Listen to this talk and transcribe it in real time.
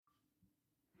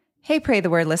Hey, Pray the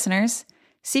Word listeners.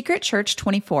 Secret Church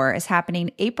 24 is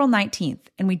happening April 19th,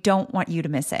 and we don't want you to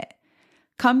miss it.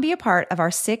 Come be a part of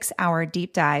our 6-hour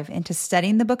deep dive into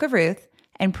studying the book of Ruth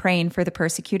and praying for the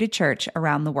persecuted church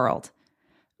around the world.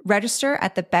 Register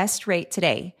at the best rate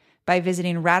today by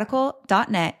visiting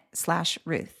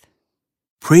radical.net/Ruth.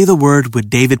 Pray the Word with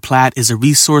David Platt is a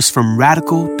resource from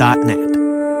radical.net.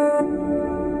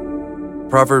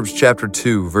 Proverbs chapter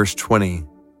 2, verse 20.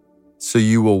 So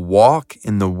you will walk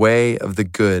in the way of the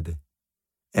good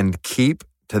and keep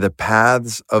to the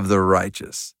paths of the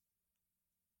righteous.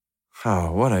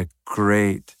 Oh, what a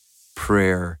great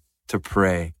prayer to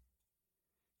pray.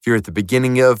 If you're at the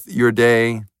beginning of your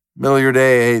day, middle of your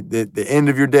day, the end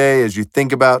of your day, as you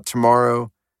think about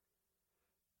tomorrow,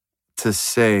 to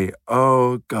say,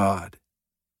 oh God,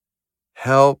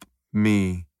 help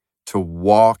me to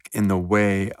walk in the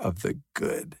way of the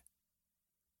good.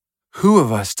 Who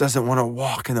of us doesn't want to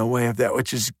walk in the way of that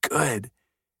which is good?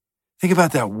 Think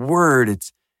about that word.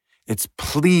 It's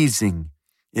pleasing.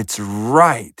 It's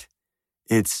right.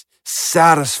 It's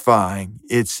satisfying.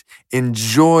 It's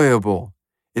enjoyable.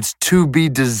 It's to be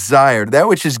desired. That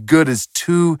which is good is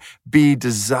to be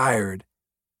desired.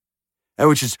 That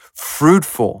which is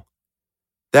fruitful.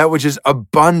 That which is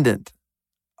abundant.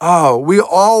 Oh, we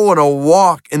all want to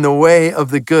walk in the way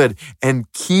of the good and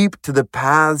keep to the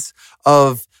paths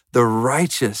of the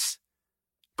righteous,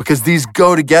 because these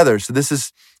go together. So this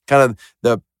is kind of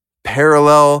the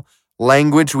parallel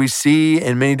language we see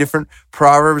in many different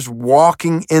Proverbs.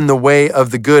 Walking in the way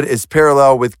of the good is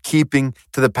parallel with keeping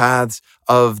to the paths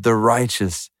of the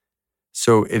righteous.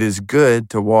 So it is good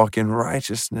to walk in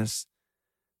righteousness,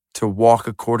 to walk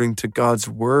according to God's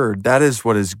word. That is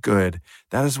what is good.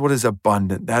 That is what is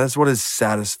abundant. That is what is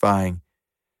satisfying.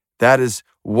 That is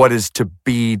what is to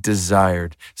be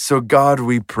desired. So God,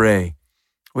 we pray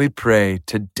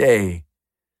today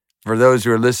for those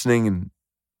who are listening and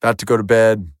about to go to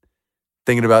bed,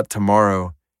 thinking about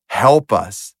tomorrow, help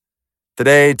us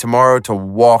today, tomorrow, to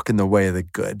walk in the way of the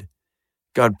good.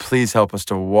 God, please help us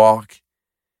to walk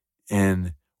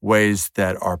in ways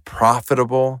that are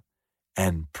profitable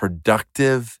and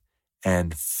productive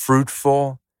and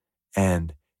fruitful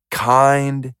and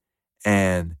kind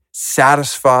and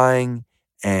satisfying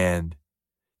and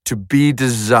to be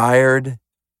desired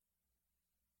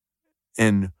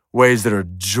in ways that are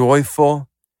joyful,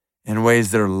 in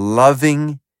ways that are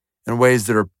loving, in ways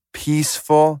that are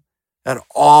peaceful. And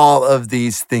all of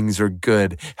these things are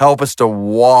good. Help us to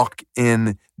walk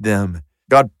in them.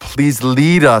 God, please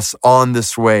lead us on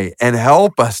this way and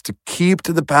help us to keep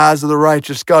to the paths of the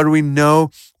righteous. God, we know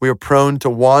we are prone to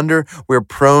wander. We are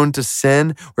prone to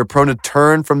sin. We're prone to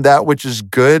turn from that which is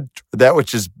good, to that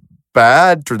which is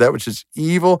bad, to that which is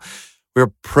evil.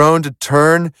 We're prone to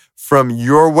turn from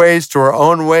your ways to our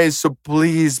own ways. So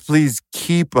please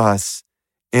keep us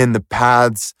in the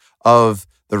paths of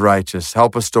the righteous.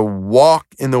 Help us to walk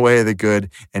in the way of the good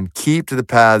and keep to the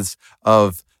paths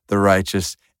of the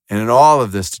righteous. And in all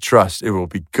of this, to trust it will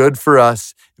be good for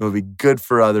us, it will be good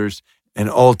for others, and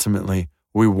ultimately,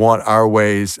 we want our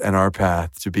ways and our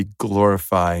path to be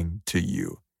glorifying to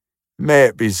you. May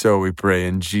it be so, we pray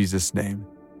in Jesus' name.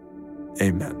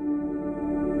 Amen.